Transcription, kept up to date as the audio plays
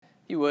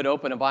You would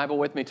open a Bible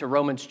with me to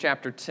Romans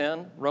chapter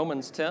 10,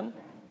 Romans 10.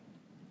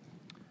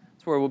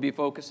 That's where we'll be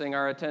focusing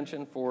our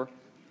attention for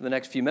the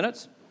next few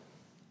minutes.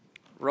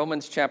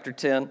 Romans chapter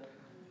 10.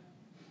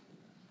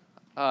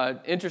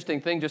 Interesting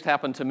thing just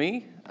happened to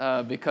me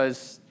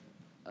because,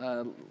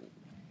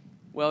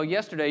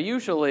 yesterday,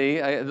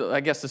 usually, I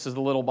guess this is a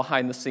little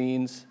behind the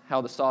scenes, how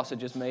the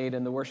sausage is made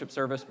in the worship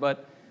service,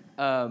 but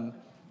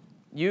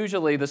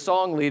usually the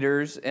song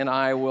leaders and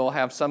I will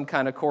have some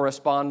kind of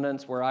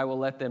correspondence where I will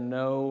let them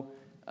know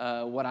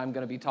what I'm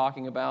going to be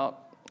talking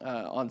about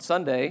on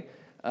Sunday.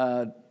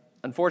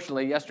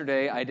 Unfortunately,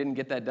 yesterday I didn't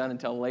get that done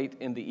until late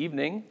in the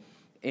evening,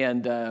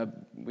 and I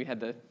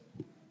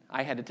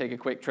had to take a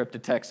quick trip to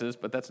Texas,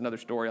 but that's another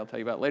story I'll tell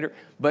you about later.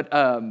 But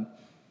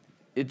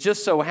it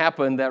just so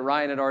happened that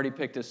Ryan had already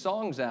picked his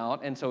songs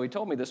out, and so he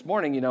told me this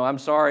morning, I'm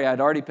sorry, I'd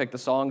already picked the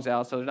songs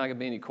out, so there's not going to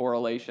be any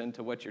correlation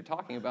to what you're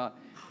talking about.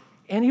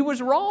 And he was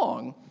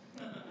wrong,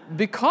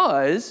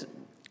 because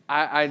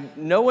I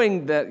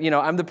knowing that,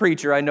 I'm the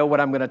preacher, I know what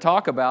I'm going to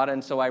talk about,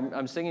 and so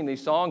I'm singing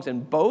these songs,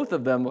 and both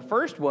of them, the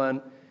first one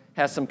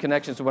has some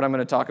connections to what I'm going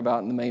to talk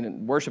about in the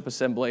main worship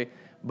assembly,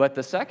 but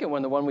the second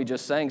one, the one we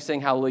just sang, Sing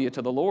Hallelujah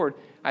to the Lord,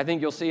 I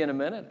think you'll see in a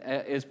minute,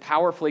 is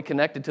powerfully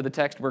connected to the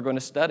text we're going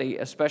to study,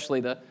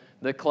 especially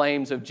the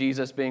claims of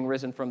Jesus being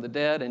risen from the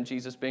dead and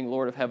Jesus being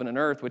Lord of heaven and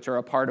earth, which are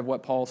a part of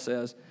what Paul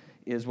says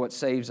is what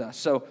saves us.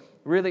 So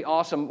really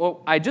awesome.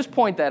 Well, I just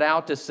point that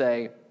out to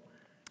say,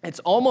 it's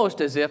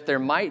almost as if there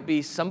might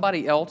be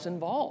somebody else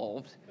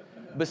involved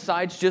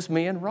besides just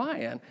me and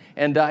Ryan.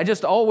 And I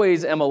just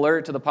always am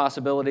alert to the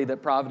possibility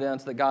that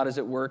providence, that God is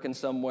at work in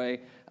some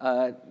way,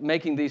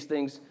 making these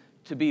things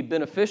to be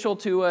beneficial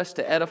to us,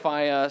 to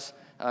edify us,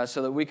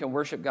 so that we can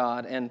worship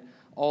God, and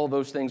all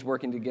those things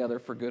working together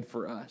for good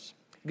for us.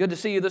 Good to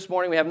see you this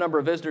morning. We have a number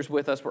of visitors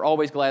with us. We're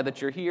always glad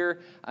that you're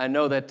here. I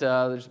know that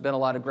there's been a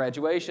lot of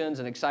graduations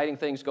and exciting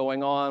things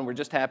going on. We're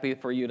just happy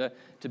for you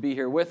to be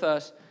here with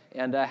us,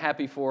 and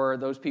happy for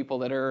those people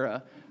that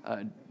are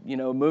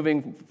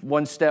moving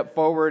one step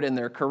forward in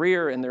their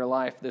career, in their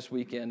life this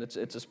weekend.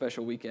 It's a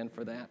special weekend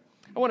for that.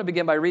 I want to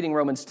begin by reading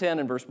Romans 10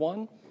 and verse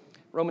 1.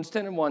 Romans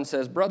 10 and 1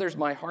 says, "Brothers,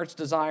 my heart's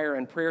desire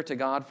and prayer to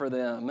God for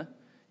them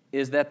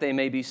is that they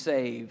may be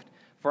saved.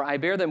 For I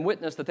bear them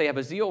witness that they have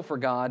a zeal for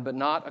God, but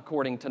not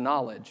according to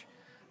knowledge.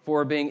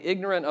 For being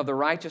ignorant of the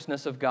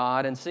righteousness of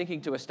God and seeking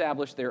to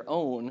establish their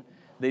own,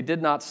 they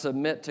did not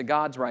submit to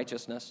God's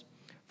righteousness.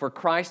 For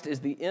Christ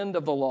is the end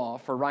of the law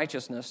for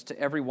righteousness to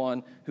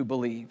everyone who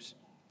believes."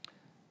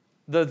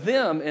 The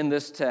them in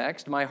this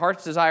text, my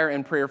heart's desire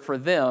and prayer for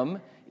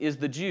them, is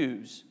the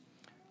Jews.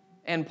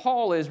 And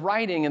Paul is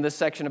writing in this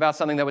section about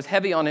something that was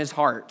heavy on his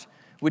heart,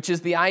 which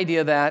is the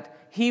idea that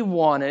he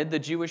wanted the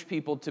Jewish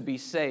people to be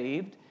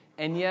saved,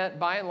 and yet,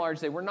 by and large,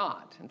 they were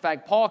not. In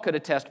fact, Paul could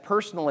attest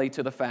personally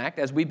to the fact,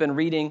 as we've been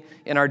reading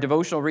in our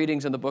devotional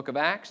readings in the book of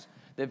Acts,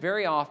 that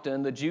very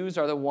often the Jews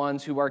are the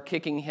ones who are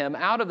kicking him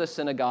out of the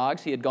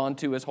synagogues he had gone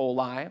to his whole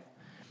life.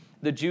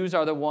 The Jews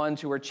are the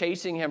ones who are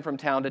chasing him from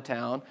town to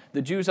town.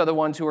 The Jews are the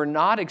ones who are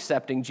not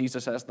accepting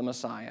Jesus as the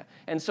Messiah.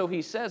 And so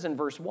he says in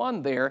verse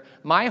 1 there,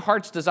 my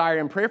heart's desire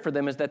and prayer for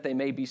them is that they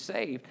may be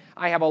saved.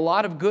 I have a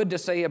lot of good to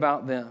say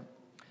about them.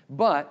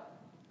 But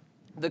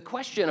the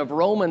question of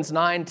Romans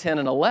 9, 10,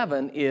 and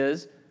 11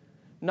 is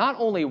not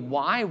only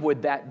why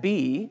would that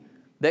be,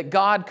 that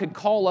God could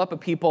call up a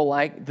people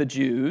like the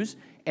Jews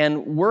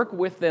and work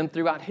with them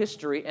throughout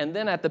history, and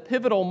then at the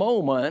pivotal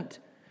moment,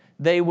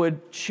 they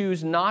would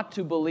choose not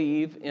to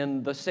believe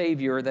in the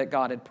Savior that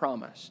God had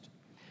promised.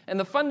 And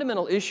the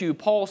fundamental issue,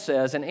 Paul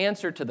says, in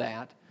answer to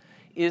that,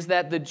 is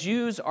that the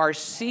Jews are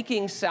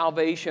seeking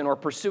salvation or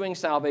pursuing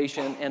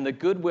salvation and the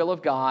goodwill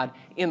of God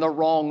in the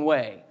wrong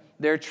way.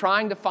 They're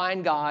trying to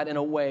find God in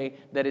a way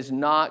that is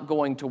not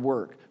going to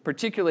work,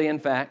 particularly, in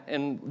fact,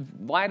 in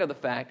light of the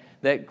fact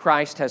that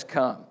Christ has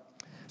come.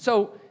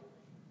 So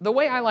the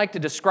way I like to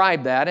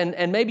describe that,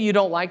 and maybe you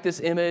don't like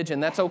this image,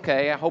 and that's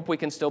okay, I hope we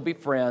can still be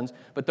friends,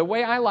 but the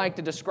way I like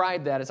to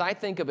describe that is I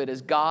think of it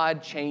as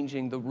God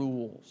changing the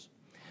rules.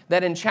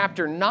 That in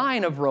chapter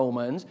 9 of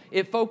Romans,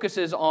 it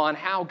focuses on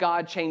how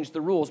God changed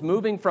the rules,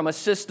 moving from a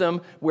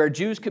system where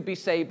Jews could be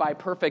saved by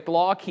perfect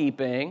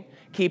law-keeping,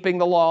 keeping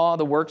the law,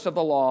 the works of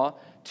the law,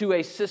 to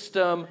a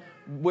system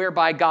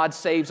whereby God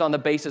saves on the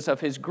basis of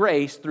His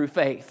grace through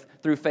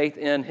faith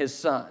in His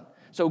Son.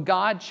 So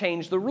God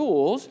changed the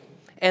rules,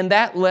 and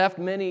that left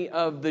many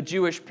of the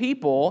Jewish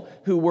people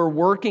who were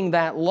working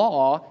that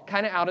law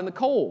kind of out in the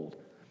cold.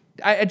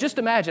 I just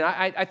imagine,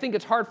 I think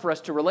it's hard for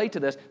us to relate to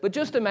this, but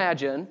just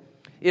imagine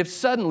if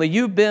suddenly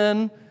you've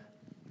been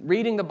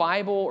reading the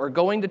Bible or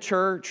going to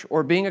church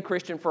or being a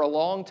Christian for a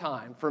long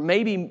time, for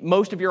maybe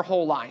most of your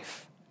whole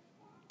life,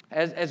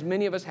 as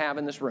many of us have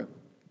in this room.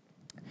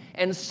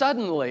 And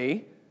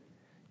suddenly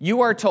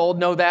you are told,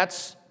 no,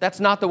 that's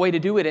not the way to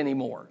do it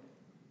anymore.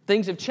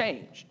 Things have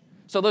changed.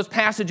 So those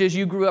passages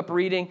you grew up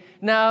reading,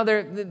 now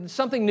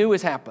something new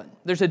has happened.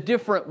 There's a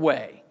different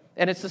way.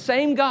 And it's the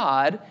same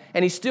God,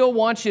 and He still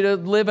wants you to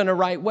live in a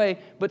right way,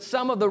 but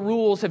some of the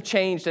rules have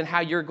changed in how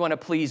you're going to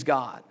please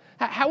God.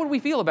 How would we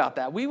feel about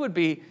that? We would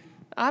be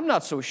I'm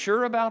not so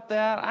sure about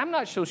that. I'm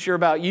not so sure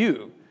about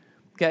you,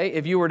 okay,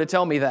 if you were to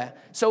tell me that.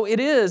 So it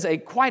is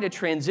quite a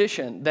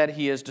transition that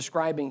he is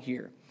describing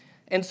here.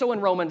 And so in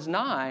Romans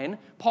 9,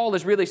 Paul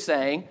is really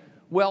saying,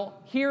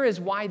 well, here is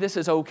why this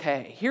is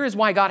okay. Here is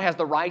why God has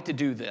the right to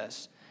do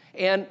this.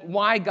 And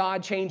why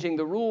God changing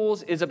the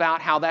rules is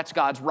about how that's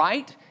God's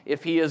right.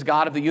 If he is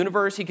God of the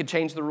universe, he could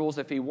change the rules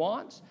if he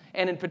wants.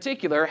 And in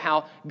particular,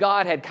 how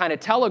God had kind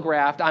of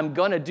telegraphed, I'm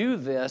going to do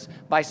this,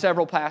 by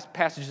several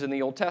passages in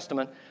the Old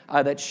Testament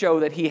that show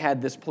that he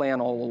had this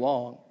plan all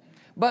along.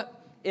 But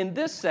in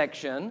this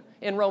section,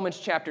 in Romans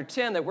chapter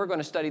 10 that we're going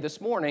to study this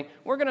morning,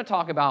 we're going to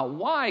talk about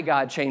why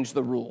God changed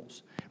the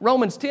rules.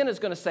 Romans 10 is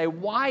going to say,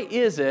 why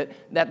is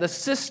it that the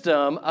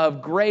system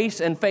of grace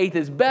and faith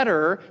is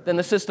better than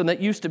the system that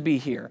used to be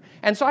here?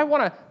 And so I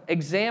want to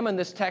examine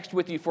this text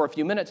with you for a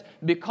few minutes,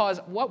 because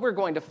what we're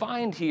going to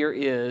find here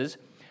is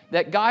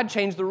that God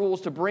changed the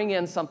rules to bring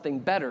in something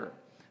better,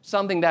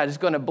 something that is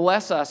going to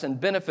bless us and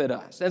benefit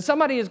us. And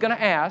somebody is going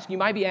to ask, you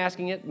might be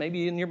asking it,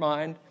 maybe in your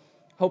mind,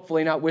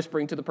 hopefully not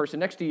whispering to the person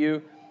next to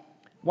you,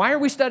 why are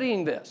we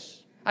studying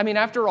this? I mean,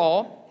 after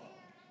all,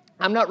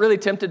 I'm not really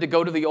tempted to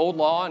go to the old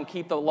law and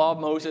keep the law of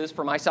Moses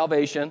for my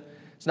salvation.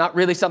 It's not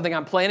really something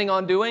I'm planning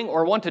on doing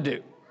or want to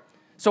do.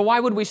 So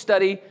why would we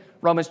study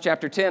Romans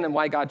chapter 10 and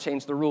why God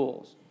changed the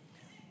rules?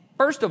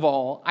 First of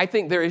all, I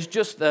think there is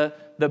just the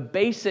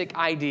basic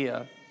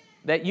idea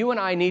that you and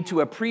I need to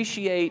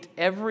appreciate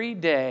every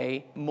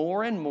day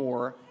more and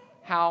more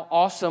how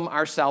awesome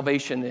our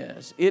salvation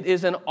is. It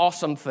is an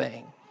awesome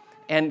thing.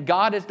 And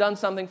God has done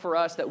something for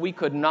us that we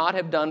could not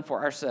have done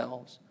for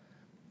ourselves.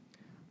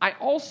 I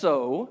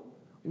also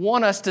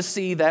want us to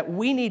see that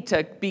we need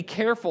to be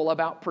careful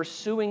about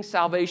pursuing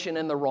salvation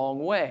in the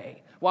wrong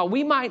way. While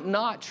we might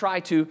not try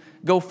to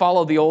go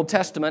follow the Old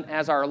Testament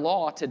as our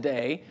law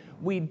today,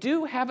 we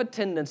do have a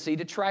tendency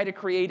to try to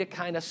create a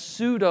kind of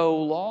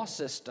pseudo-law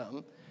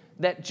system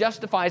that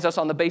justifies us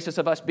on the basis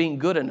of us being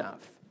good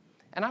enough.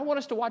 And I want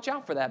us to watch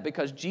out for that,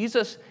 because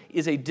Jesus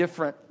is a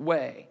different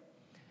way.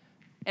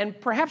 And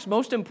perhaps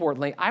most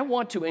importantly, I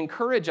want to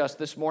encourage us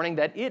this morning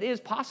that it is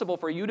possible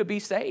for you to be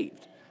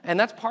saved. And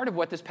that's part of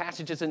what this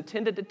passage is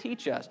intended to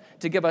teach us,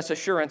 to give us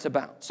assurance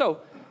about.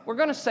 So we're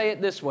going to say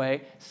it this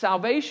way: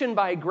 salvation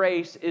by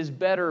grace is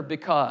better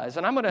because,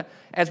 and I'm going to,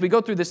 as we go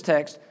through this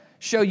text,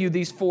 show you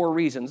these 4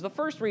 reasons. The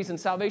first reason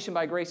salvation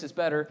by grace is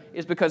better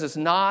is because it's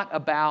not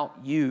about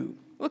you.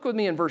 Look with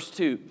me in verse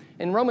 2.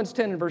 In Romans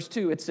 10 and verse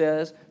 2, it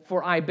says,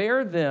 "For I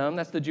bear them,"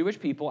 that's the Jewish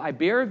people, "I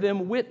bear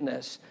them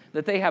witness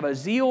that they have a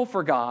zeal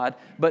for God,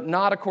 but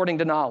not according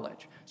to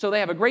knowledge." So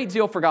they have a great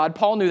zeal for God.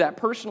 Paul knew that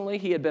personally.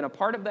 He had been a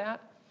part of that.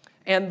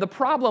 And the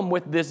problem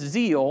with this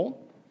zeal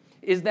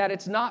is that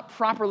it's not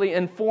properly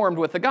informed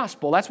with the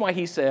gospel. That's why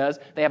he says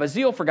they have a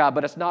zeal for God,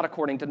 but it's not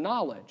according to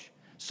knowledge.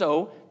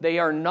 So they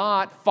are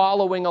not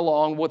following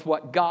along with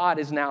what God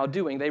is now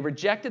doing. They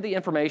rejected the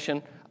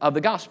information of the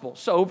gospel.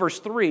 So verse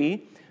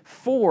 3,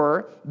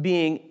 "For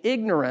being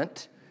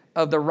ignorant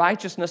of the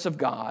righteousness of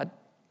God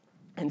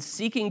and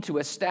seeking to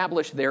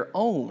establish their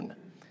own,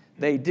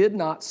 they did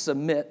not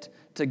submit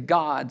to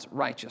God's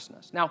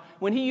righteousness." Now,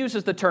 when he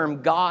uses the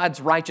term God's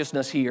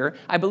righteousness here,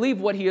 I believe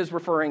what he is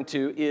referring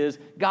to is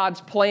God's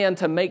plan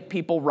to make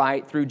people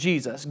right through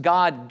Jesus,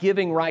 God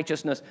giving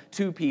righteousness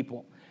to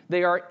people.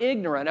 They are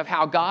ignorant of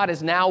how God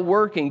is now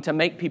working to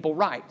make people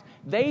right.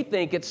 They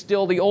think it's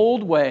still the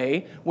old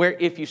way, where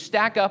if you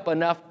stack up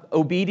enough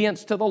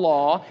obedience to the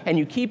law and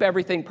you keep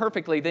everything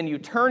perfectly, then you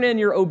turn in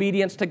your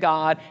obedience to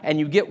God and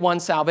you get one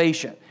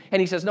salvation. And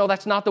he says, no,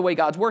 that's not the way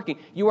God's working.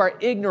 You are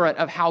ignorant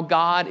of how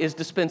God is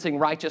dispensing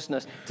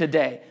righteousness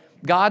today.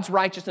 God's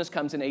righteousness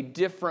comes in a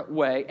different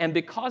way. And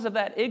because of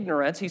that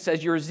ignorance, he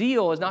says, your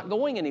zeal is not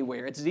going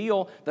anywhere. It's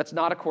zeal that's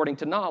not according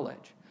to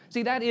knowledge.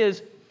 See, that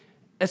is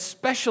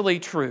especially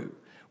true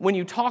when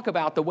you talk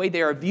about the way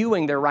they are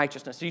viewing their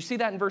righteousness. Do you see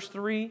that in verse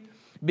 3?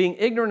 Being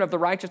ignorant of the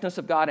righteousness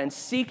of God and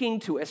seeking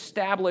to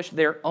establish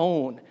their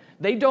own.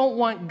 They don't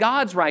want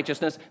God's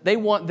righteousness. They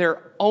want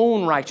their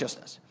own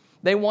righteousness.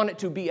 They want it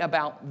to be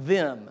about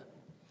them.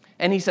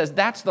 And he says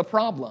that's the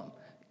problem.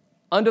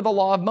 Under the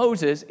law of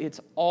Moses, it's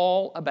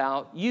all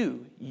about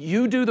you.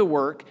 You do the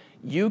work.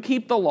 You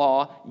keep the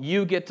law.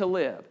 You get to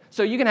live.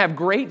 So you can have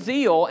great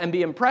zeal and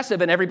be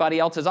impressive in everybody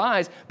else's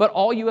eyes, but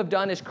all you have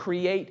done is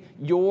create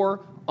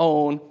your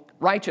own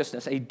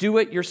righteousness, a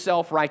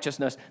do-it-yourself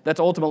righteousness that's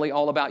ultimately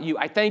all about you.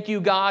 I thank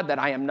you, God, that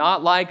I am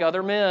not like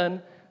other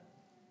men.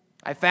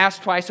 I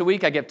fast twice a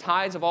week. I give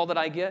tithes of all that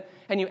I get.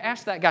 And you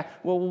ask that guy,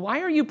 well,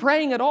 why are you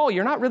praying at all?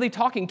 You're not really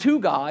talking to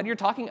God. You're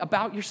talking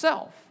about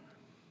yourself.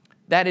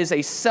 That is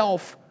a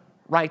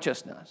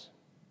self-righteousness.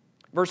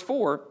 Verse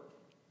 4,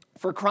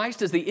 "For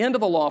Christ is the end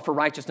of the law for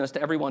righteousness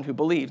to everyone who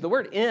believes." The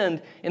word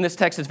end in this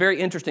text is very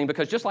interesting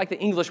because just like the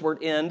English word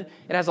end,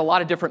 it has a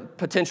lot of different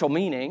potential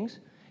meanings.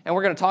 And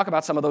we're going to talk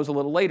about some of those a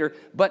little later.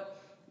 But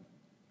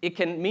it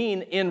can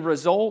mean end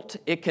result,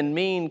 it can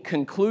mean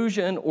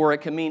conclusion, or it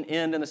can mean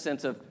end in the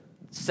sense of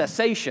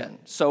cessation.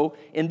 So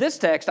in this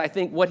text, I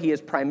think what he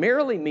is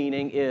primarily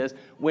meaning is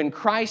when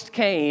Christ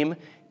came,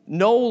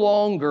 no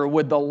longer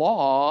would the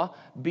law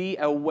be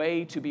a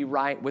way to be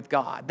right with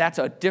God. That's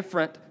a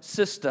different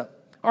system.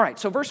 All right,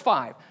 so verse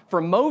 5.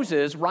 For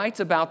Moses writes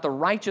about the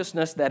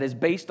righteousness that is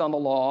based on the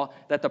law,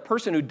 that the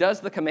person who does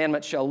the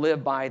commandments shall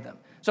live by them.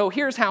 So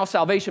here's how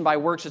salvation by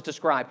works is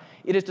described.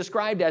 It is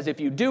described as if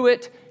you do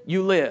it,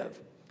 you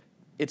live.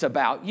 It's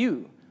about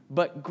you.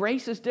 But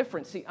grace is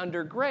different. See,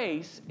 under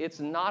grace, it's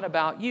not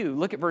about you.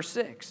 Look at verse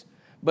 6.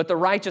 But the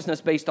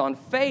righteousness based on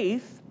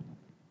faith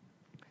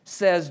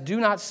says, do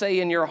not say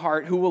in your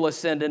heart, who will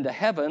ascend into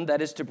heaven,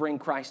 that is to bring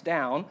Christ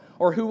down,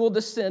 or who will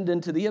descend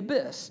into the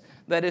abyss,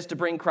 that is to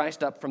bring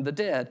Christ up from the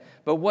dead.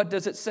 But what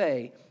does it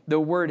say? The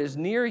word is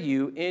near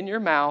you, in your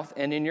mouth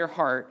and in your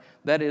heart.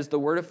 That is the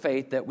word of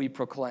faith that we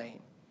proclaim.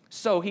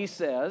 So he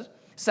says,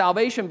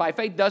 salvation by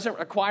faith doesn't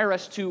require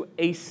us to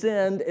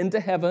ascend into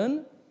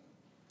heaven.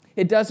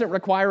 It doesn't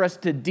require us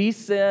to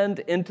descend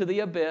into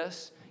the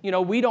abyss. You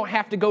know, we don't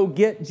have to go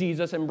get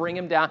Jesus and bring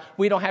him down.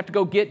 We don't have to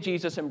go get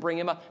Jesus and bring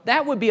him up.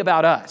 That would be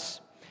about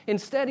us.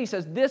 Instead, he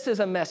says, this is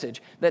a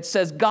message that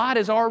says God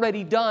has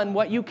already done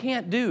what you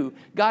can't do.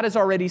 God has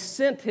already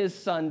sent his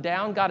Son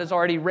down. God has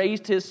already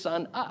raised his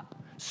Son up.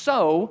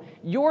 So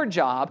your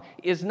job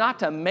is not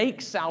to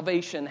make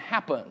salvation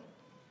happen.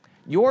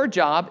 Your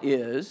job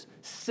is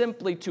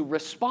simply to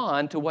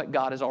respond to what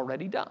God has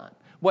already done,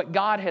 what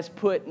God has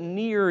put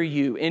near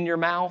you in your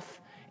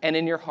mouth and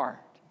in your heart.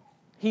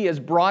 He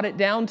has brought it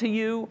down to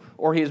you,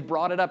 or he has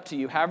brought it up to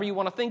you. However you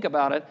want to think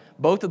about it,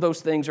 both of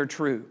those things are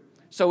true.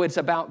 So it's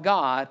about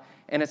God,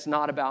 and it's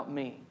not about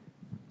me.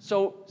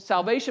 So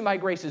salvation by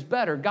grace is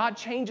better. God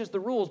changes the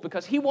rules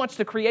because he wants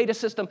to create a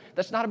system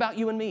that's not about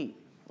you and me.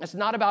 It's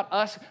not about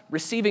us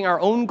receiving our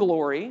own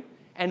glory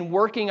and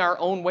working our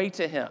own way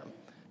to him.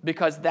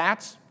 Because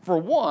that's, for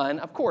one,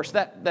 of course,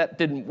 that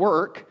didn't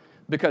work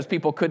because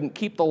people couldn't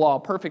keep the law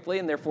perfectly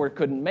and therefore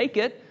couldn't make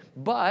it.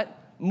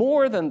 But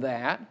more than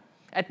that,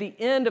 at the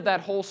end of that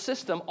whole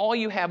system, all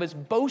you have is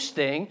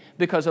boasting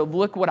because of,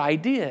 look what I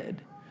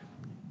did.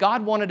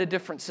 God wanted a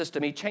different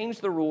system. He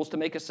changed the rules to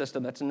make a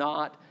system that's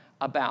not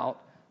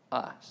about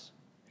us.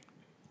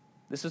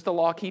 This is the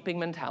law-keeping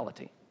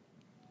mentality.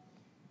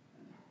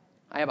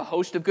 I have a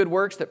host of good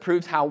works that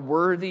proves how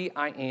worthy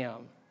I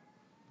am.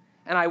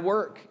 And I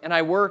work, and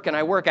I work, and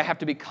I work. I have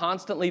to be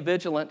constantly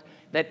vigilant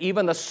that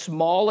even the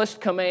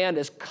smallest command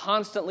is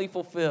constantly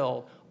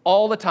fulfilled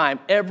all the time,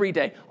 every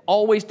day,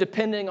 always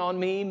depending on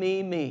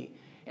me.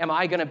 Am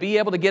I going to be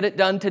able to get it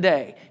done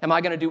today? Am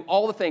I going to do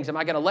all the things? Am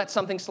I going to let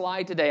something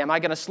slide today? Am I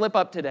going to slip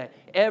up today?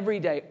 Every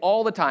day,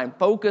 all the time,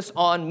 focus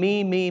on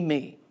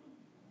me.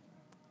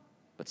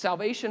 But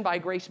salvation by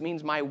grace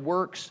means my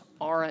works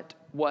aren't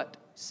what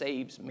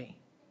saves me.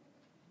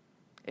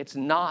 It's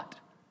not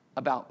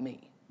about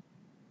me.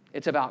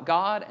 It's about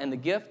God and the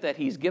gift that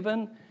he's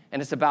given,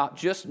 and it's about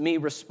just me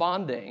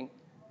responding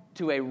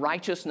to a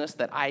righteousness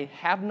that I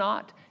have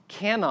not,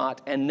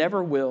 cannot, and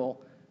never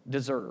will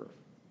deserve.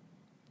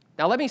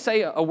 Now, let me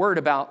say a word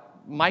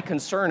about my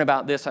concern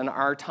about this in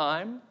our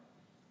time.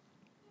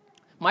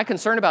 My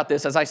concern about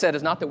this, as I said,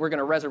 is not that we're going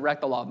to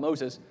resurrect the law of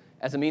Moses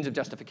as a means of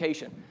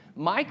justification.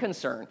 My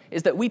concern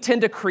is that we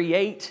tend to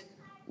create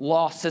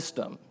law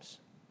systems.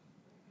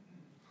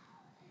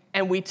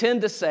 And we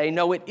tend to say,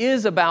 no, it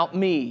is about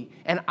me,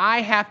 and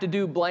I have to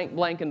do blank,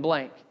 blank, and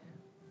blank.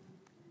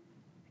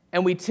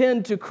 And we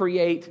tend to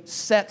create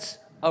sets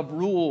of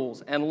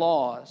rules and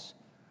laws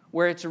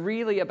where it's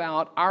really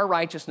about our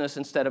righteousness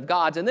instead of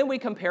God's. And then we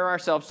compare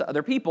ourselves to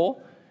other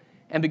people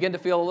and begin to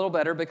feel a little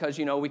better because,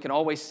 you know, we can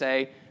always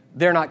say,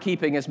 they're not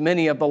keeping as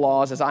many of the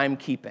laws as I'm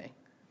keeping.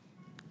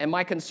 And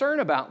my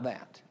concern about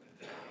that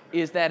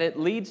is that it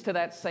leads to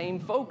that same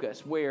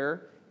focus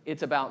where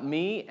it's about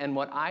me and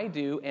what I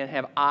do, and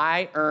have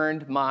I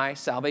earned my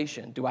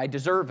salvation? Do I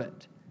deserve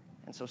it?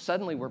 And so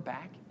suddenly we're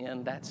back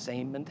in that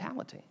same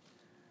mentality.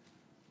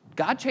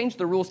 God changed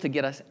the rules to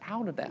get us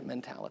out of that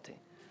mentality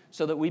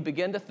so that we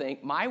begin to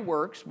think my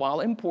works,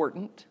 while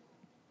important,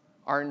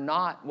 are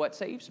not what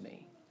saves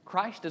me.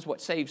 Christ is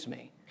what saves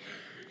me.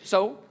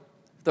 So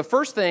the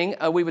first thing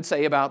we would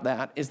say about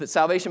that is that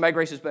salvation by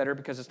grace is better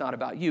because it's not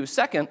about you.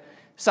 Second,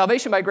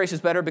 salvation by grace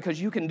is better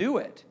because you can do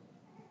it.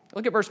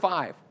 Look at verse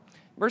 5.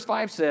 Verse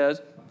 5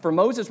 says, for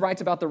Moses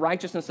writes about the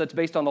righteousness that's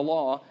based on the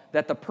law,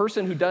 that the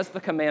person who does the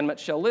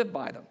commandments shall live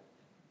by them.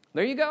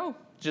 There you go.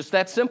 Just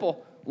that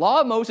simple.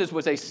 Law of Moses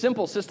was a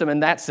simple system in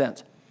that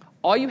sense.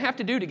 All you have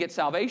to do to get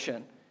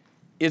salvation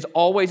is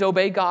always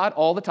obey God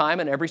all the time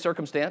in every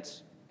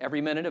circumstance,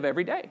 every minute of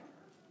every day.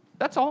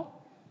 That's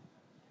all.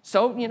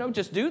 So,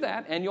 just do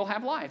that and you'll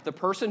have life. The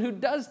person who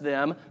does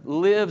them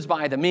lives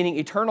by them, meaning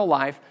eternal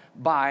life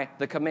by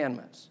the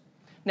commandments.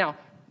 Now,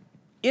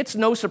 it's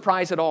no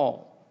surprise at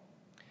all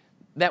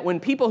that when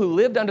people who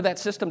lived under that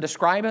system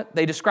describe it,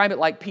 they describe it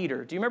like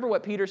Peter. Do you remember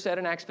what Peter said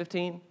in Acts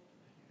 15?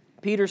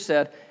 Peter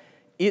said,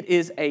 it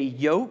is a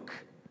yoke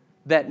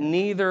that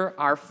neither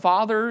our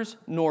fathers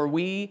nor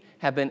we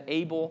have been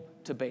able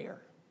to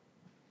bear.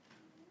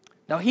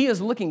 Now, he is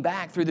looking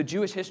back through the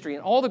Jewish history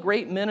and all the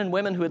great men and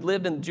women who had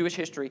lived in Jewish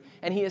history,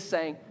 and he is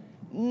saying,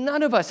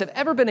 none of us have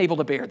ever been able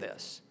to bear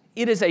this.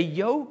 It is a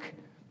yoke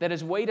that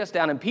has weighed us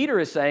down. And Peter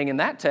is saying in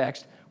that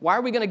text, why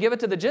are we going to give it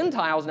to the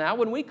Gentiles now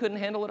when we couldn't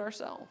handle it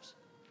ourselves?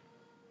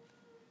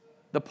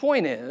 The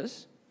point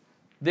is,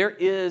 there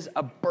is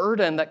a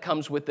burden that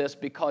comes with this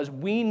because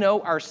we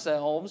know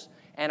ourselves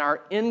and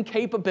our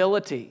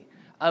incapability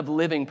of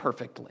living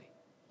perfectly.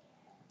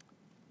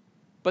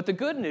 But the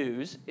good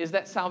news is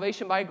that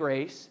salvation by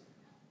grace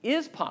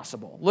is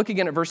possible. Look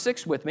again at verse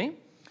 6 with me.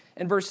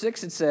 In verse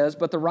 6 it says,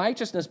 but the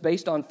righteousness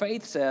based on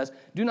faith says,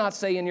 do not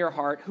say in your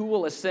heart, who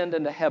will ascend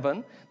into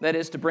heaven, that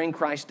is to bring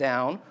Christ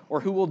down,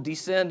 or who will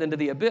descend into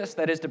the abyss,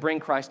 that is to bring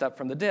Christ up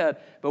from the dead.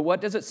 But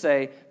what does it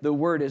say? The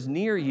word is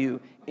near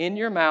you, in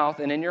your mouth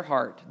and in your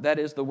heart. That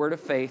is the word of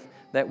faith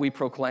that we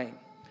proclaim.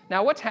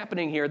 Now what's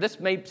happening here? This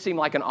may seem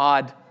like an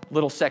odd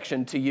little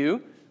section to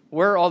you.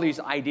 Where are all these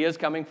ideas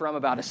coming from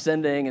about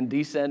ascending and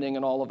descending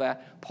and all of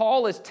that?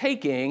 Paul is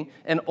taking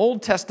an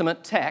Old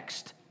Testament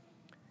text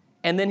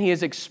and then he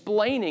is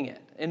explaining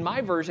it. In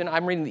my version,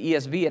 I'm reading the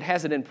ESV, it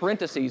has it in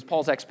parentheses,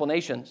 Paul's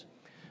explanations,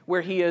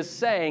 where he is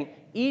saying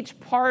each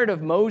part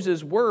of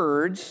Moses'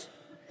 words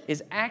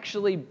is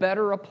actually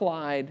better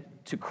applied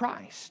to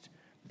Christ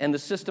and the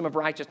system of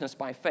righteousness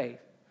by faith.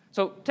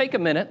 So take a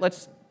minute,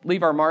 let's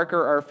leave our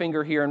marker, our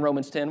finger here in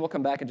Romans 10. We'll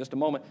come back in just a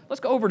moment. Let's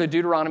go over to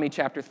Deuteronomy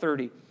chapter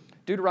 30.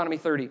 Deuteronomy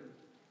 30.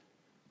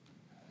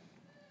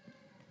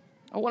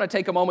 I want to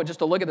take a moment just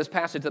to look at this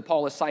passage that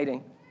Paul is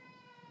citing.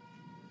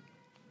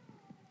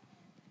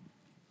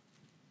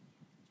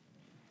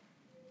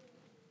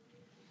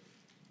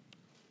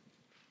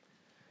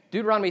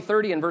 Deuteronomy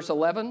 30 and verse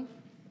 11,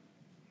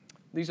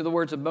 these are the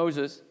words of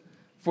Moses.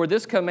 For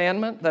this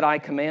commandment that I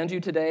command you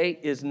today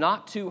is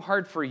not too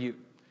hard for you,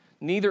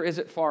 neither is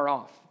it far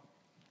off.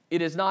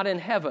 It is not in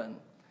heaven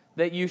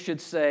that you should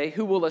say,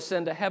 who will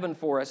ascend to heaven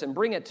for us and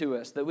bring it to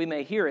us, that we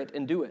may hear it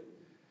and do it.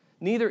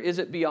 Neither is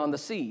it beyond the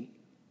sea,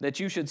 that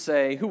you should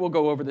say, who will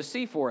go over the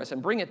sea for us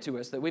and bring it to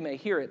us, that we may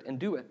hear it and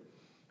do it.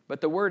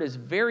 But the word is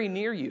very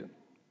near you.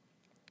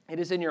 It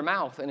is in your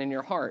mouth and in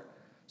your heart,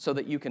 so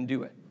that you can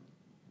do it.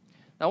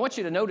 Now, I want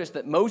you to notice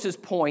that Moses'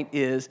 point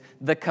is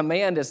the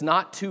command is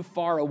not too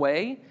far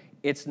away,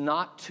 it's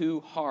not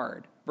too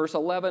hard. Verse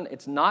 11,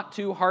 it's not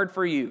too hard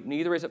for you,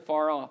 neither is it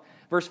far off.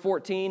 Verse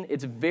 14,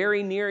 it's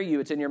very near you,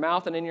 it's in your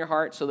mouth and in your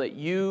heart so that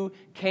you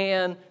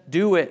can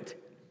do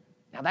it.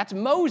 Now, that's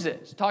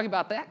Moses talking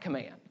about that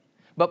command.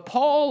 But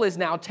Paul is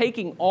now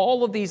taking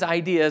all of these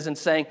ideas and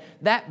saying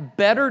that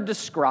better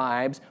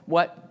describes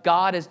what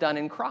God has done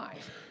in Christ,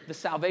 the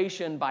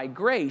salvation by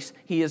grace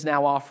he is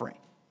now offering.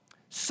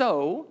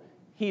 So,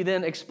 he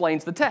then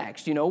explains the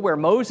text, where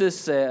Moses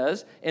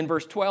says in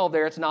verse 12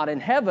 there, it's not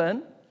in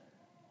heaven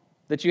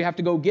that you have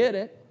to go get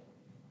it.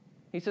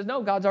 He says,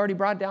 no, God's already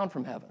brought it down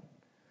from heaven.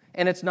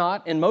 And it's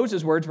not, in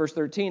Moses' words, verse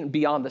 13,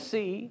 beyond the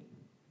sea.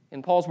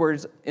 In Paul's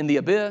words, in the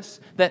abyss,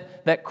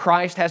 that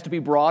Christ has to be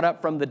brought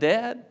up from the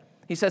dead.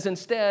 He says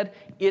instead,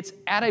 it's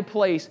at a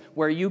place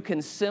where you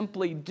can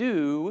simply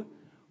do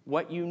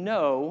what you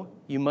know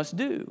you must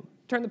do.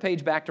 Turn the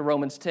page back to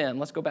Romans 10.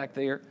 Let's go back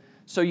there.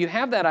 So you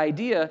have that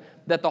idea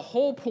that the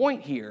whole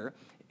point here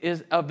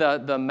is of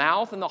the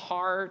mouth and the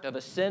heart, of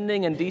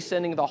ascending and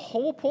descending. The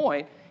whole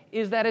point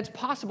is that it's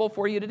possible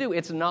for you to do.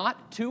 It's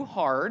not too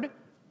hard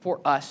for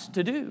us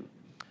to do.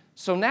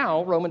 So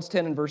now, Romans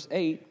 10 and verse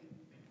 8,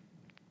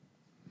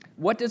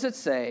 what does it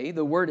say?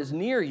 The word is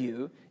near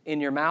you, in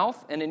your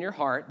mouth and in your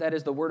heart. That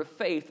is the word of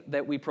faith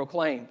that we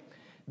proclaim.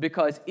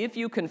 Because if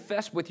you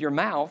confess with your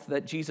mouth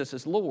that Jesus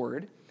is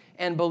Lord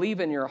and believe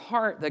in your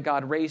heart that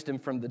God raised him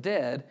from the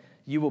dead,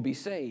 you will be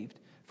saved.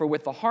 For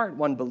with the heart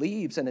one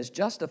believes and is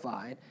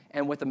justified,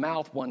 and with the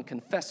mouth one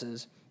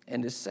confesses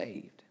and is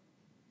saved.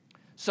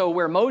 So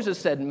where Moses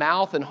said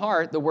mouth and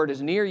heart, the word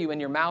is near you in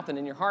your mouth and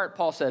in your heart,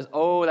 Paul says,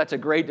 oh, that's a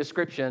great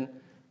description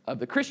of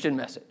the Christian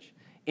message.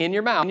 In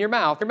your mouth, in your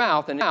mouth, your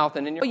mouth, and mouth,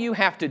 and in your. All you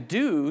have to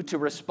do to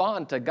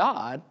respond to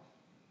God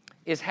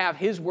is have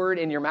his word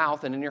in your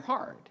mouth and in your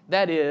heart.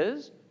 That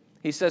is,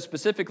 he says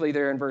specifically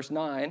there in verse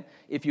 9,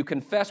 if you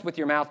confess with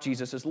your mouth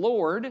Jesus is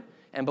Lord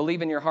and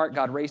believe in your heart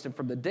God raised him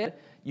from the dead,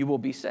 you will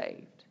be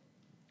saved.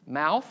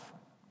 Mouth,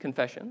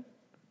 confession.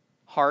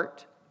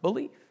 Heart,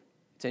 belief.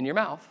 It's in your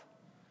mouth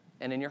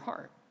and in your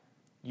heart.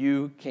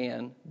 You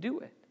can do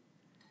it.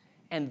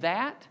 And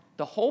that,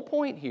 the whole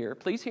point here,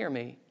 please hear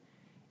me,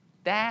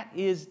 that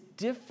is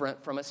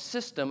different from a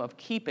system of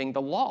keeping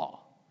the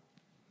law.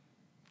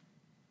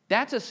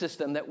 That's a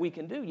system that we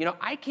can do.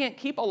 I can't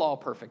keep a law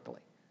perfectly.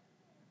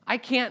 I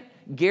can't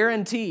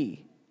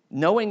guarantee,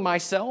 knowing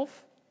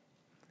myself,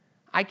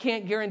 I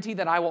can't guarantee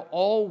that I will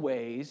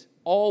always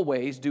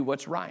do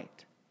what's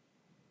right.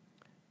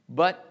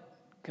 But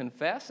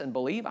confess and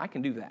believe, I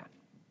can do that.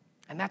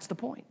 And that's the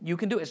point. You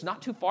can do it. It's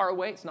not too far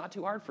away. It's not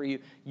too hard for you.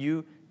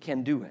 You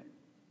can do it.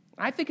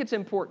 I think it's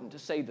important to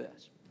say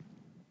this.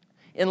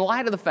 In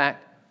light of the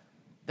fact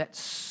that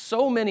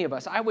so many of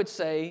us, I would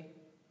say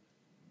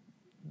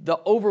the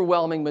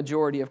overwhelming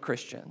majority of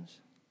Christians,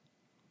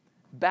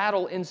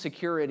 battle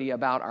insecurity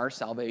about our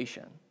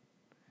salvation.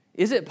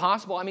 Is it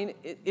possible?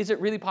 Is it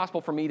really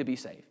possible for me to be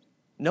saved?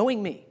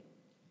 Knowing me.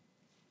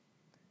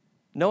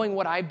 knowing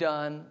what I've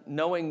done,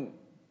 knowing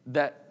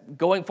that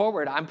going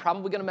forward, I'm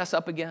probably going to mess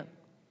up again.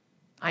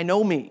 I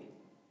know me.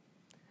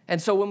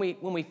 And so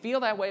when we feel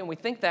that way and we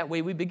think that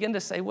way, we begin to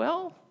say,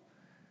 well,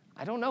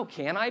 I don't know,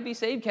 can I be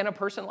saved? Can a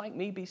person like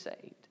me be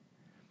saved?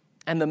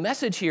 And the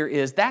message here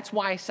is that's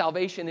why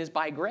salvation is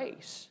by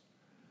grace.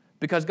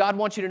 Because God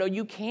wants you to know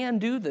you can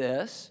do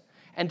this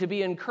and to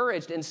be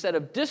encouraged instead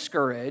of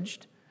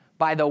discouraged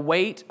by the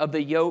weight of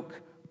the yoke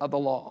of the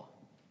law.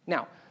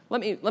 Now,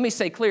 let me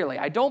say clearly,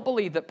 I don't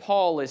believe that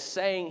Paul is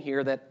saying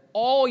here that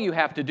all you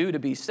have to do to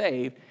be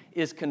saved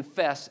is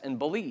confess and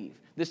believe.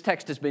 This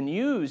text has been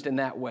used in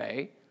that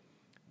way,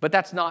 but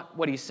that's not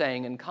what he's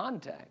saying in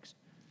context.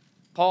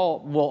 Paul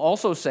will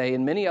also say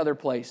in many other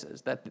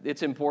places that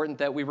it's important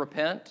that we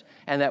repent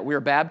and that we're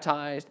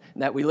baptized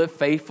and that we live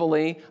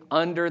faithfully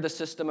under the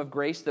system of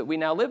grace that we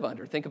now live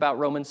under. Think about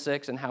Romans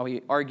 6 and how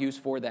he argues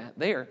for that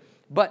there.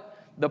 But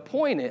the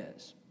point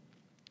is,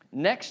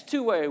 next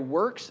to a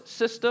works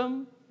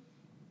system,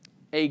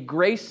 a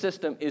grace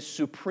system is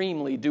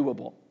supremely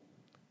doable.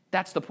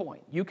 That's the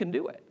point. You can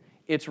do it.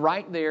 It's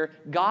right there.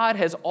 God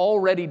has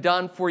already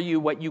done for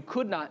you what you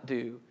could not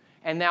do.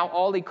 And now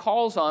all he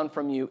calls on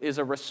from you is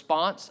a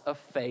response of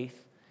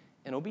faith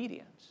and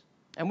obedience.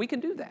 And we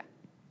can do that.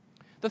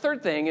 The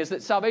third thing is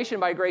that salvation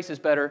by grace is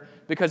better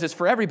because it's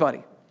for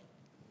everybody.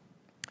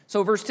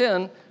 So verse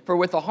 10, for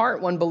with the heart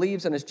one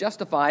believes and is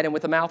justified, and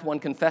with the mouth one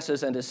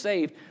confesses and is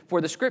saved. For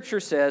the scripture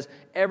says,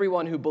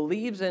 everyone who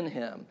believes in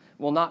him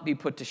will not be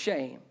put to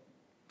shame.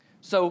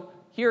 So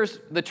here's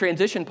the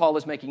transition Paul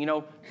is making. You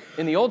know,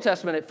 in the Old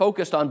Testament, it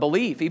focused on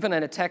belief. Even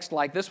in a text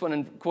like this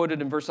one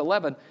quoted in verse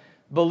 11,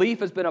 belief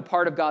has been a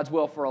part of God's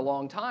will for a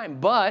long time.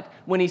 But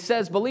when he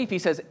says belief, he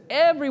says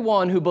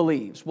everyone who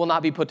believes will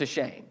not be put to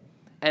shame.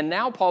 And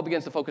now Paul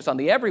begins to focus on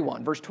the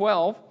everyone. Verse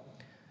 12,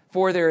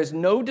 for there is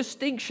no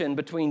distinction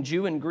between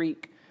Jew and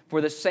Greek,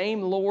 for the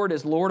same Lord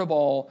is Lord of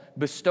all,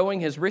 bestowing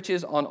his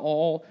riches on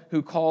all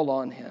who call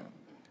on him.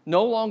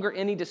 No longer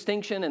any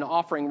distinction in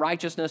offering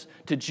righteousness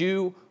to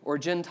Jew or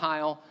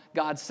Gentile.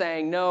 God's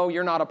saying, no,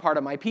 you're not a part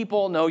of my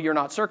people. No, you're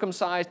not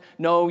circumcised.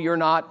 No, you're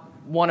not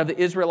one of the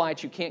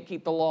Israelites. You can't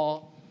keep the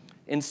law.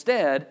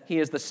 Instead, he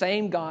is the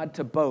same God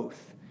to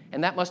both.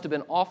 And that must have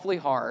been awfully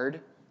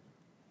hard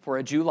for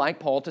a Jew like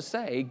Paul to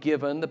say,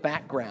 given the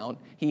background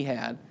he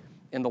had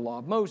in the law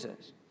of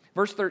Moses.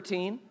 Verse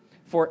 13,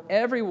 for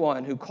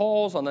everyone who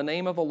calls on the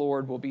name of the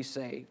Lord will be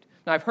saved.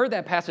 Now, I've heard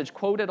that passage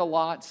quoted a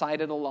lot,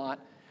 cited a lot.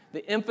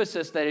 The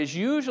emphasis that is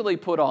usually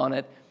put on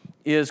it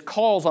is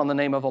calls on the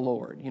name of the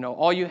Lord. You know,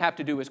 all you have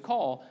to do is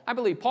call. I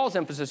believe Paul's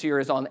emphasis here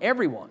is on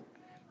everyone.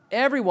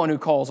 Everyone who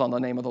calls on the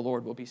name of the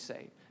Lord will be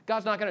saved.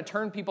 God's not going to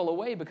turn people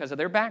away because of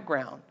their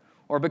background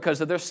or because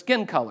of their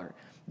skin color.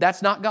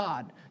 That's not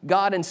God.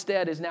 God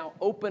instead is now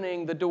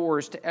opening the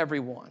doors to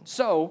everyone.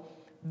 So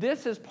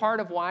this is part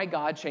of why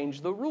God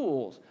changed the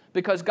rules,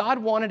 because God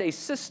wanted a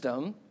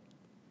system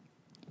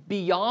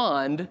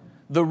beyond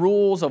the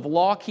rules of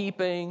law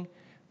keeping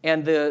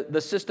and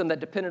the system that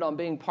depended on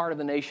being part of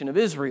the nation of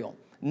Israel.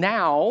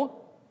 Now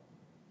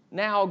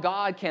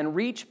God can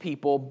reach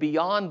people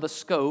beyond the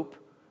scope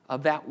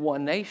of that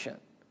one nation.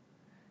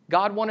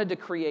 God wanted to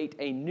create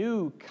a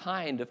new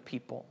kind of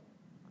people,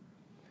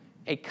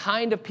 a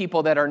kind of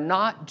people that are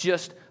not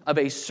just of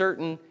a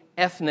certain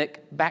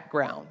ethnic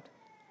background,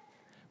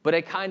 but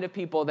a kind of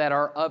people that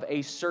are of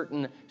a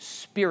certain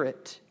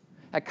spirit,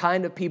 a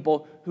kind of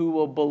people who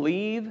will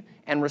believe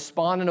and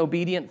respond in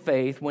obedient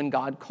faith when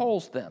God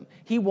calls them.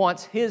 He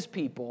wants his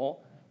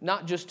people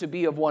not just to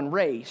be of one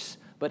race,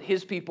 but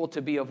his people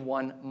to be of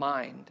one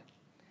mind.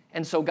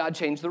 And so God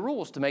changed the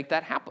rules to make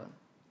that happen.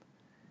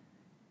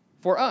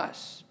 For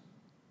us,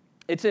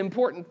 it's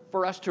important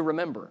for us to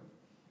remember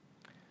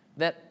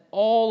that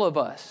all of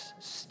us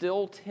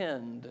still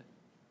tend,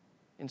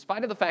 in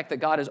spite of the fact that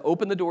God has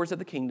opened the doors of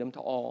the kingdom to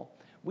all,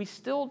 we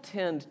still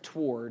tend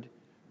toward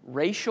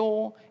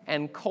racial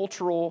and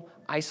cultural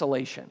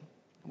isolation.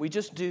 We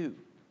just do.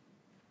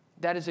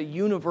 That is a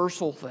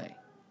universal thing.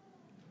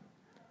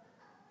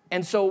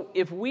 And so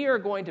if we are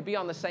going to be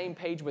on the same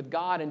page with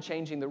God in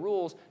changing the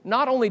rules,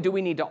 not only do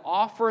we need to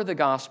offer the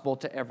gospel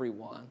to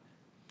everyone,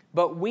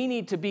 but we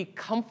need to be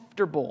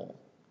comfortable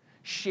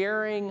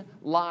sharing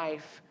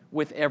life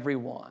with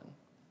everyone,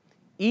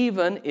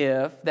 even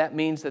if that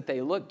means that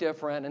they look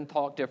different and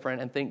talk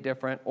different and think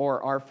different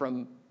or are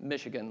from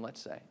Michigan,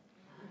 let's say.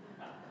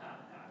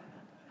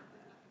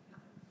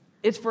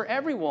 It's for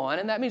everyone,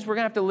 and that means we're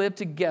going to have to live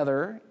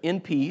together in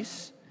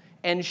peace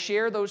and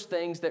share those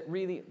things that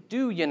really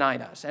do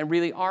unite us and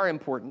really are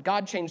important.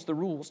 God changed the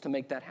rules to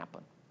make that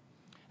happen.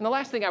 And the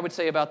last thing I would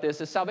say about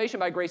this is salvation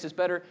by grace is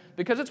better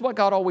because it's what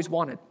God always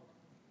wanted.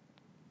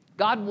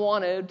 God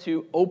wanted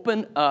to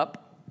open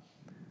up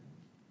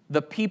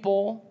the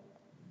people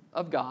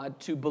of God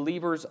to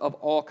believers of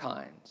all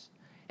kinds.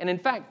 And in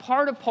fact,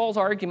 part of Paul's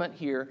argument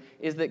here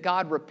is that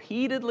God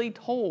repeatedly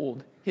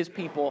told his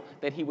people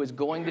that he was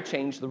going to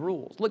change the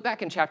rules. Look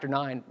back in chapter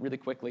 9 really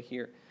quickly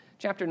here.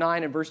 Chapter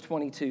 9 and verse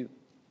 22.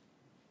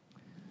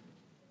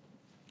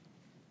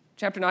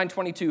 Chapter 9,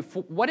 22.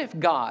 What if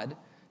God,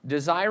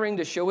 desiring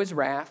to show his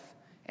wrath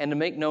and to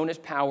make known his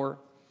power,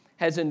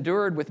 has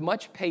endured with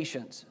much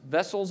patience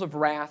vessels of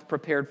wrath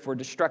prepared for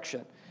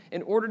destruction,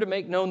 in order to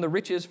make known the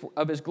riches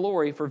of his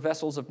glory for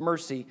vessels of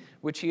mercy,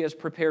 which he has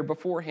prepared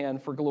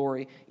beforehand for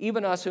glory,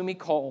 even us whom he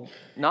called,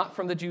 not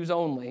from the Jews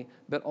only,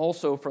 but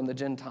also from the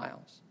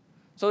Gentiles.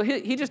 So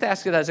he just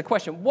asked it as a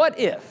question. What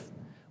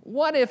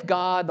if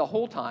God the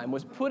whole time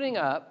was putting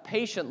up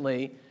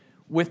patiently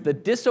with the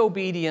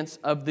disobedience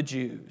of the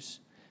Jews?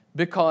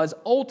 Because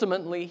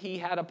ultimately he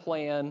had a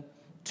plan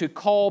to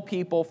call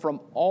people from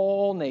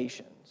all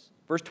nations.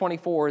 Verse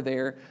 24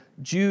 there,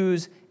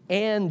 Jews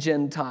and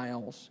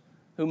Gentiles,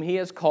 whom he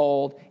has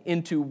called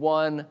into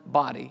one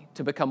body,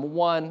 to become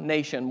one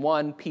nation,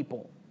 one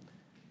people.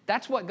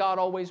 That's what God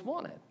always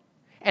wanted.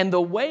 And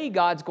the way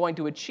God's going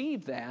to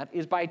achieve that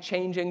is by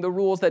changing the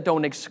rules that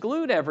don't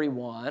exclude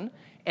everyone,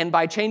 and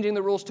by changing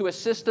the rules to a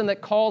system that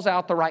calls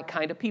out the right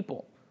kind of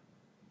people.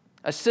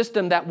 A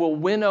system that will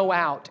winnow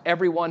out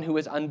everyone who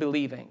is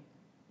unbelieving.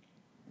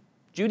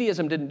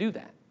 Judaism didn't do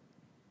that.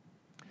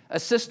 A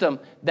system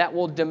that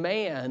will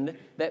demand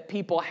that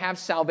people have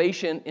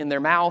salvation in their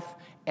mouth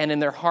and in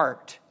their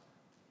heart,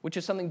 which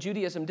is something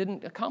Judaism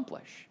didn't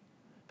accomplish.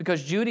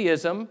 Because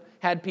Judaism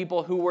had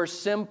people who were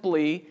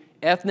simply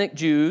ethnic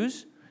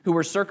Jews, who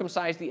were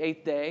circumcised the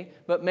 8th day,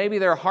 but maybe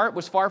their heart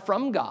was far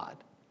from God.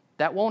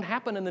 That won't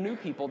happen in the new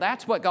people.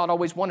 That's what God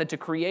always wanted, to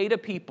create a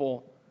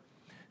people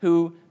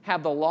who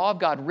have the law of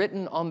God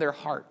written on their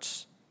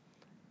hearts.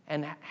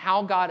 And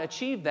how God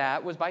achieved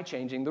that was by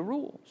changing the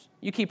rules.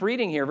 You keep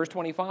reading here, verse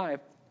 25,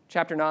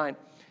 chapter 9.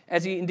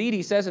 Indeed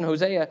he says in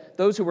Hosea,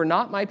 those who were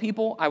not my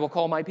people, I will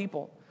call my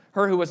people.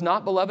 Her who was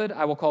not beloved,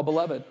 I will call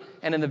beloved.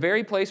 And in the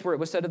very place where it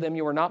was said to them,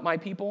 you are not my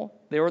people,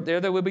 there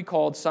they will be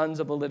called sons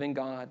of the living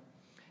God.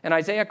 And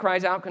Isaiah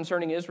cries out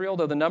concerning Israel,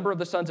 though the number of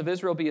the sons of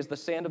Israel be as the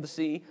sand of the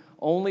sea,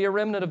 only a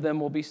remnant of them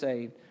will be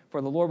saved.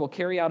 For the Lord will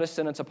carry out his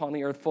sentence upon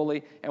the earth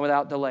fully and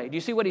without delay. Do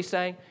you see what he's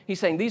saying? He's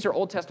saying these are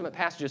Old Testament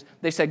passages.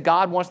 They said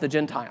God wants the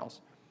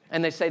Gentiles.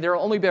 And they say there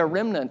will only be a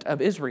remnant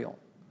of Israel.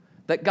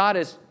 That God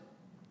is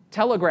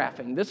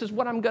telegraphing, this is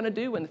what I'm going to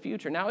do in the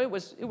future. Now, it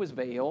was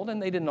veiled,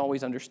 and they didn't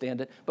always understand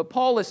it. But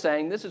Paul is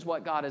saying this is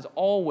what God has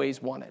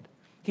always wanted.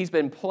 He's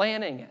been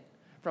planning it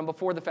from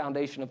before the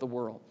foundation of the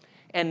world.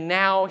 And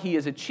now he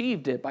has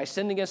achieved it by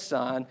sending his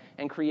son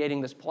and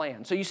creating this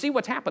plan. So you see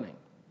what's happening.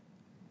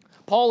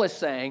 Paul is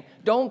saying,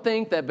 don't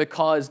think that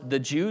because the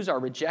Jews are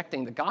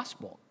rejecting the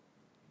gospel,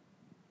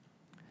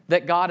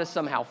 that God has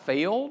somehow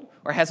failed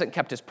or hasn't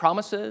kept his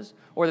promises,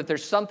 or that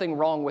there's something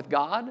wrong with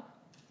God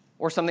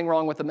or something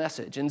wrong with the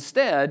message.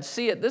 Instead,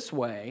 see it this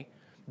way.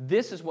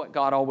 This is what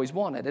God always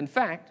wanted. In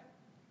fact,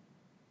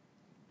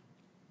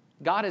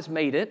 God has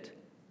made it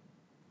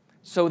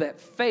so that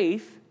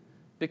faith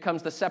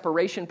becomes the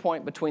separation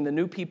point between the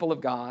new people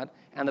of God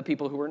and the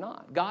people who are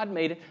not. God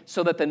made it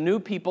so that the new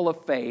people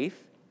of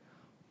faith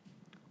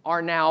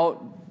are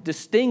now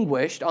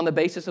distinguished on the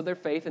basis of their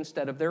faith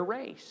instead of their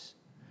race.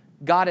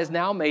 God has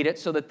now made it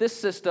so that this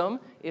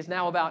system is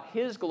now about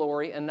his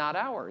glory and not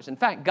ours. In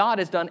fact, God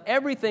has done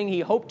everything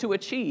he hoped to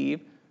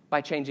achieve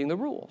by changing the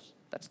rules.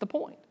 That's the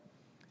point.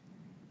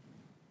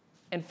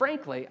 And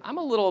frankly, I'm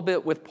a little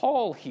bit with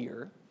Paul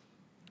here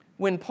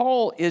when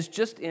Paul is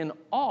just in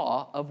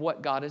awe of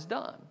what God has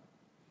done.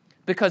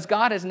 Because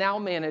God has now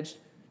managed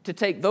to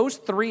take those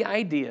three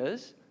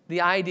ideas,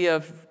 the idea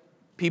of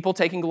people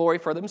taking glory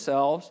for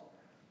themselves,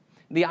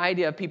 the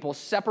idea of people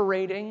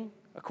separating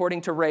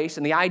according to race,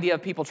 and the idea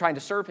of people trying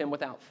to serve him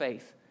without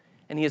faith.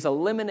 And he has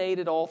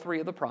eliminated all three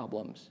of the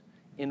problems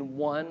in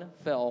one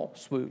fell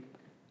swoop.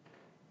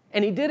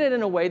 And he did it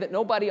in a way that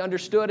nobody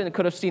understood and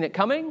could have seen it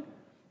coming,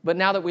 but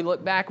now that we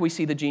look back, we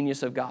see the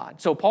genius of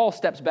God. So Paul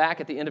steps back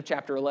at the end of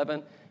chapter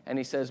 11, and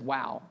he says,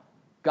 wow,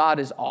 God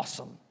is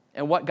awesome.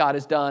 And what God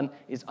has done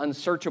is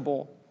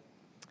unsearchable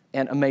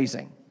and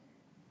amazing.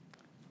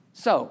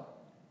 So,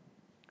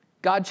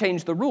 God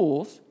changed the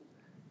rules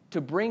to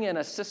bring in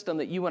a system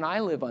that you and I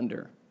live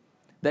under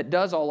that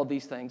does all of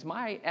these things.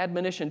 My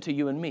admonition to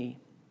you and me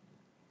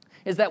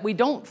is that we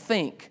don't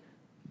think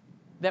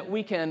that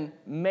we can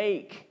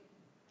make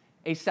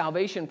a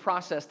salvation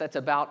process that's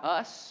about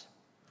us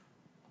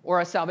or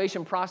a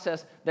salvation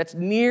process that's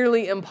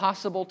nearly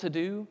impossible to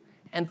do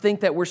and think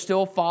that we're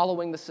still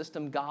following the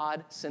system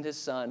God sent his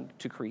son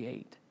to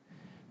create.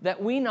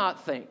 That we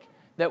not think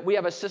that we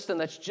have a system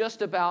that's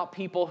just about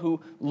people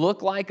who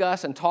look like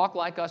us and talk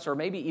like us, or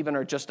maybe even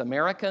are just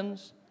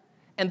Americans,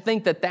 and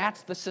think that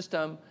that's the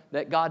system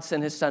that God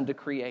sent his son to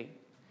create.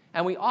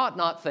 And we ought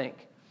not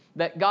think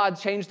that God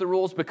changed the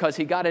rules because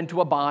he got into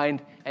a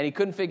bind and he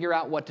couldn't figure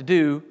out what to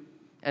do,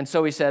 and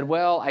so he said,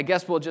 well, I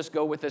guess we'll just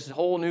go with this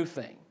whole new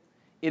thing.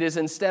 It is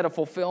instead a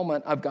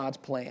fulfillment of God's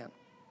plan.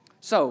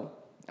 So,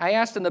 I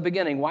asked in the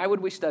beginning, why would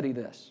we study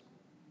this?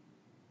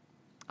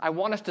 I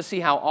want us to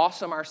see how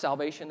awesome our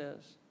salvation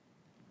is.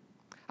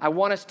 I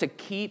want us to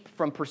keep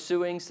from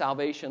pursuing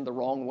salvation the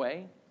wrong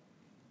way.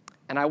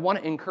 And I want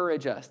to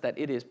encourage us that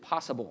it is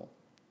possible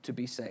to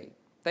be saved.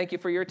 Thank you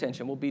for your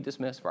attention. We'll be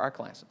dismissed for our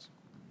classes.